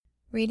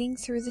Reading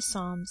through the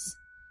Psalms,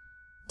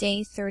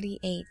 Day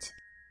 38.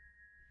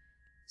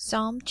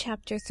 Psalm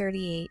chapter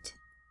 38.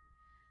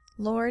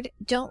 Lord,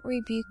 don't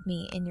rebuke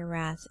me in your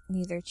wrath,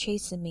 neither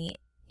chasten me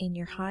in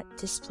your hot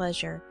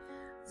displeasure.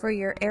 For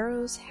your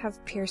arrows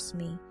have pierced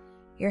me,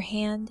 your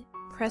hand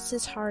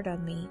presses hard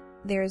on me.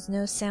 There is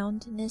no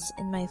soundness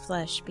in my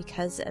flesh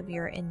because of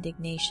your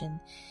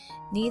indignation,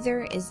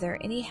 neither is there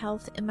any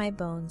health in my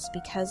bones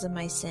because of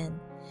my sin.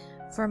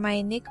 For my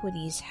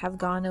iniquities have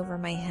gone over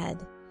my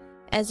head.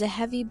 As a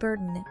heavy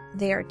burden,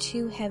 they are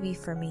too heavy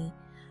for me.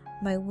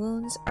 My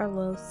wounds are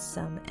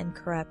loathsome and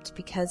corrupt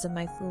because of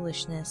my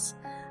foolishness.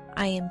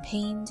 I am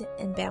pained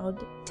and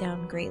bowed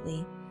down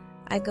greatly.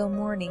 I go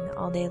mourning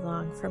all day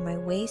long, for my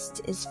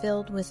waist is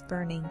filled with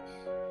burning.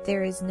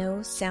 There is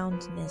no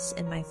soundness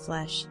in my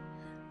flesh.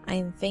 I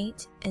am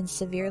faint and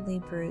severely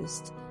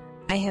bruised.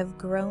 I have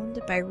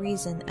groaned by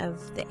reason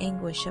of the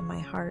anguish of my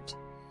heart.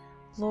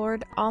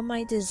 Lord, all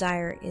my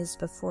desire is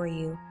before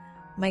you.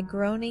 My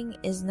groaning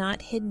is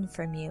not hidden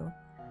from you.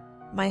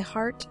 My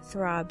heart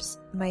throbs,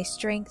 my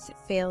strength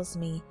fails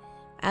me.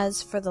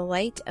 As for the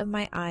light of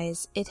my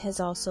eyes, it has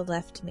also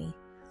left me.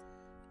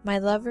 My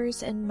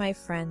lovers and my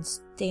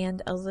friends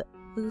stand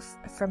aloof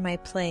from my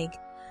plague.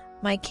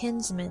 My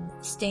kinsmen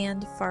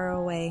stand far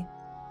away.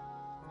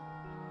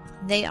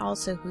 They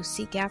also who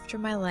seek after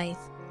my life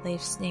lay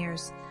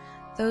snares.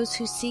 Those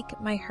who seek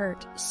my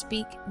hurt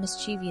speak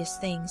mischievous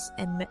things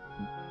and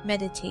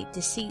meditate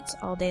deceits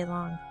all day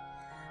long.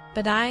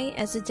 But I,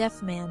 as a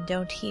deaf man,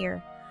 don't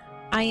hear.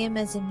 I am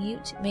as a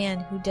mute man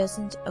who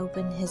doesn't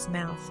open his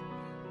mouth.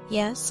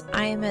 Yes,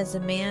 I am as a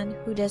man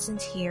who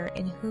doesn't hear,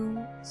 in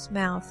whose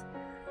mouth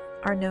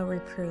are no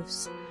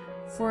reproofs.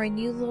 For in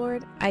you,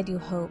 Lord, I do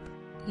hope.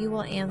 You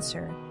will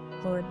answer,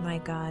 Lord my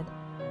God.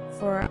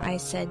 For I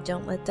said,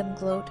 don't let them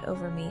gloat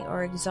over me,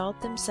 or exalt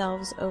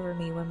themselves over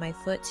me when my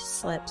foot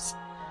slips.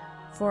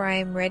 For I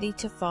am ready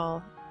to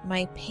fall.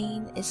 My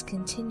pain is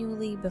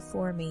continually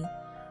before me.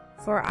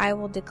 For I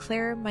will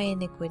declare my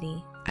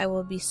iniquity, I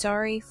will be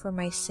sorry for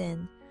my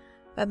sin.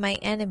 But my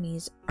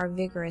enemies are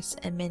vigorous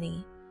and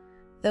many.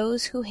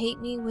 Those who hate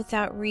me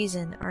without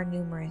reason are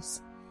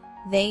numerous.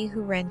 They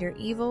who render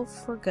evil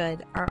for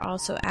good are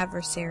also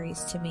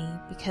adversaries to me,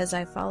 because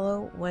I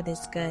follow what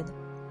is good.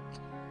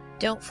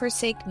 Don't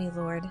forsake me,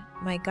 Lord.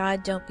 My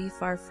God, don't be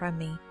far from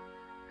me.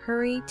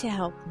 Hurry to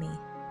help me,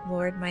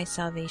 Lord, my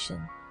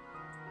salvation.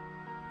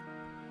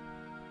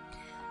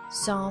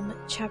 Psalm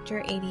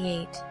chapter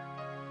 88.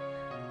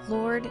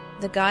 Lord,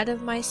 the God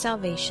of my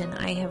salvation,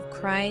 I have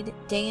cried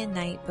day and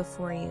night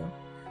before you.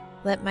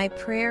 Let my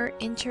prayer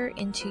enter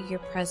into your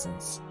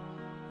presence.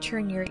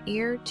 Turn your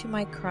ear to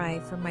my cry,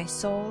 for my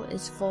soul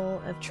is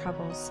full of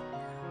troubles.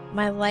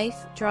 My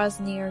life draws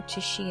near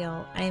to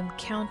Sheol. I am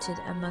counted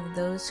among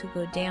those who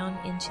go down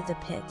into the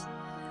pit.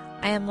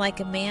 I am like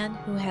a man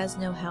who has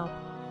no help,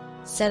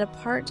 set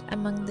apart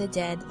among the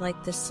dead,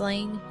 like the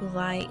slain who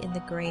lie in the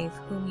grave,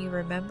 whom you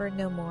remember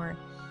no more.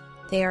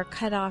 They are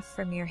cut off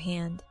from your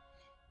hand.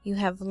 You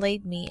have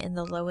laid me in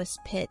the lowest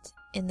pit,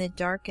 in the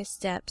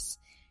darkest depths.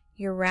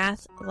 Your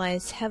wrath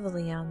lies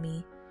heavily on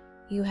me.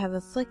 You have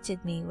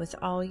afflicted me with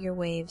all your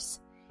waves.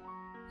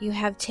 You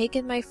have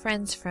taken my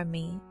friends from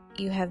me.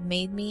 You have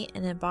made me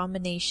an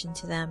abomination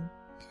to them.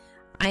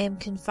 I am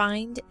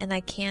confined and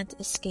I can't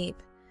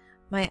escape.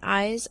 My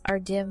eyes are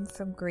dim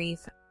from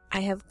grief.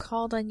 I have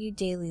called on you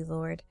daily,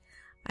 Lord.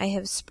 I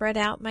have spread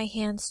out my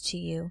hands to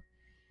you.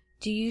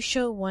 Do you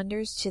show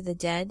wonders to the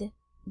dead?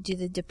 Do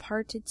the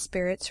departed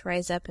spirits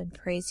rise up and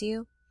praise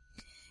you?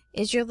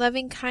 Is your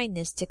loving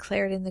kindness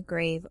declared in the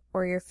grave,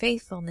 or your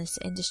faithfulness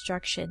in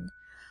destruction?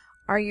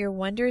 Are your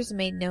wonders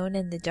made known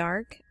in the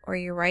dark, or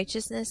your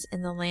righteousness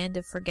in the land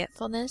of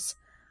forgetfulness?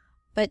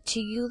 But to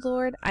you,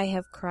 Lord, I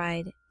have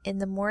cried. In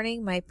the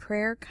morning my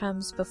prayer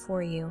comes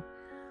before you.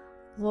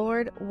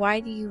 Lord, why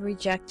do you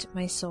reject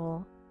my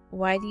soul?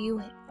 Why do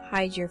you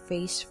hide your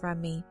face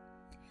from me?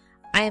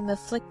 I am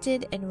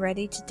afflicted and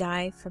ready to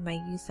die from my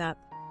youth up.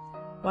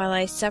 While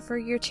I suffer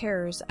your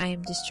terrors, I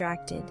am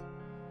distracted.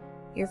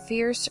 Your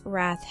fierce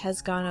wrath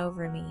has gone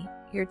over me.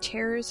 Your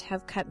terrors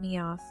have cut me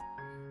off.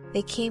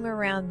 They came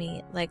around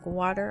me like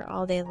water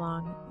all day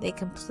long. They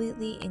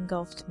completely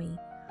engulfed me.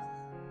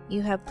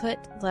 You have put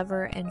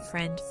lover and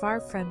friend far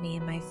from me,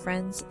 and my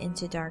friends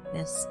into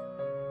darkness.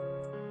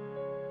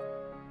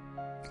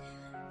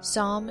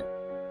 Psalm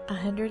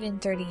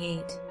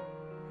 138.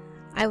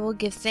 I will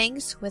give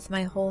thanks with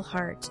my whole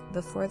heart.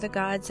 Before the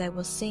gods I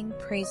will sing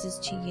praises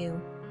to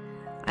you.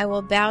 I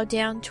will bow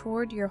down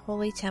toward your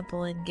holy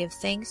temple and give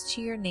thanks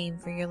to your name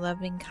for your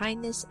loving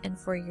kindness and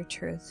for your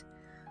truth.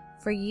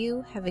 For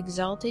you have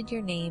exalted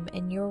your name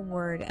and your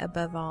word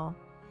above all.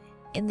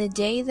 In the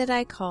day that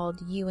I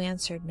called, you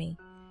answered me.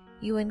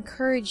 You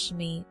encouraged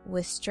me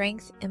with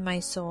strength in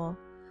my soul.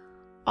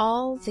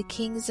 All the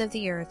kings of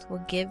the earth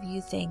will give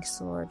you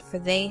thanks, Lord, for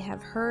they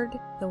have heard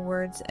the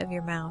words of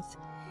your mouth.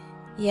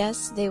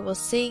 Yes, they will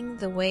sing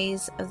the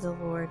ways of the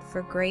Lord,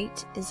 for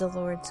great is the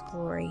Lord's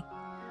glory.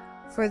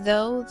 For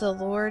though the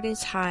Lord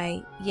is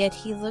high, yet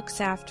he looks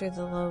after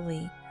the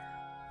lowly,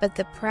 but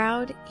the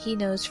proud he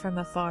knows from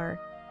afar.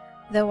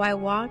 Though I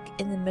walk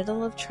in the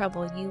middle of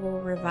trouble, you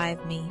will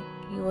revive me.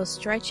 You will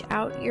stretch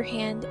out your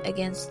hand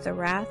against the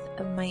wrath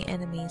of my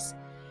enemies.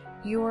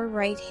 Your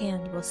right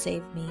hand will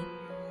save me.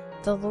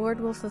 The Lord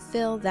will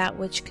fulfill that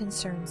which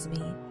concerns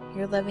me.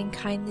 Your loving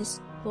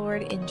kindness,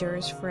 Lord,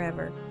 endures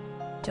forever.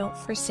 Don't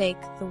forsake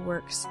the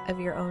works of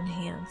your own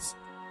hands.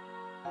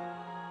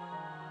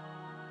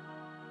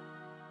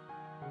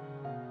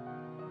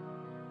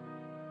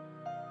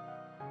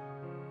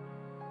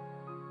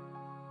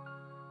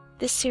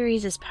 This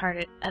series is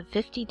part of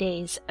 50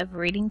 days of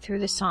reading through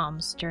the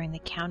Psalms during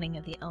the counting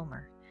of the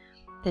Omer,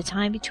 the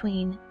time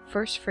between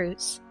First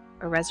Fruits,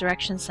 or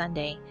Resurrection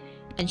Sunday,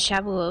 and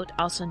Shavuot,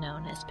 also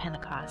known as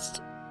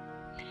Pentecost.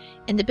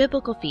 In the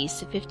biblical feast,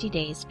 the 50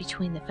 days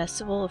between the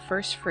festival of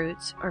First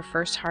Fruits, or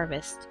First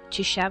Harvest,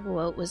 to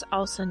Shavuot was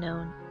also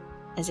known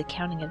as a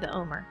counting of the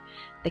Omer,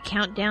 the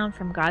countdown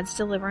from God's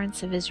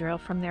deliverance of Israel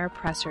from their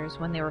oppressors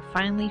when they were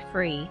finally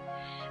free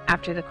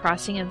after the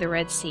crossing of the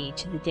Red Sea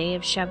to the day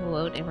of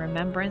Shavuot in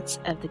remembrance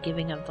of the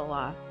giving of the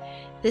law.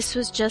 This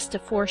was just a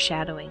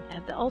foreshadowing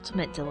of the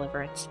ultimate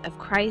deliverance of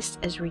Christ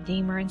as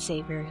Redeemer and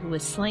Savior, who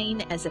was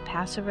slain as a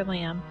Passover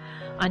lamb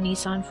on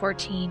Nisan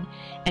 14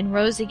 and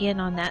rose again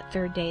on that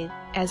third day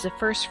as the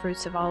first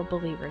fruits of all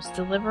believers,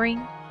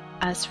 delivering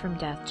us from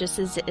death, just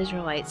as the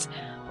Israelites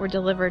were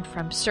delivered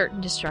from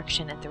certain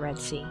destruction at the Red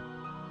Sea.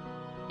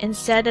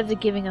 Instead of the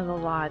giving of the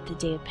law at the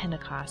day of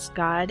Pentecost,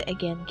 God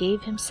again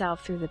gave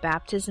himself through the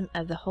baptism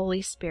of the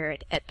Holy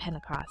Spirit at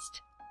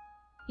Pentecost.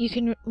 You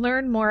can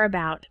learn more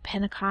about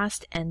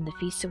Pentecost and the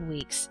Feast of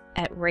Weeks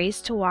at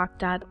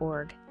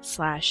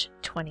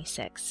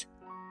raisetowalk.org/26.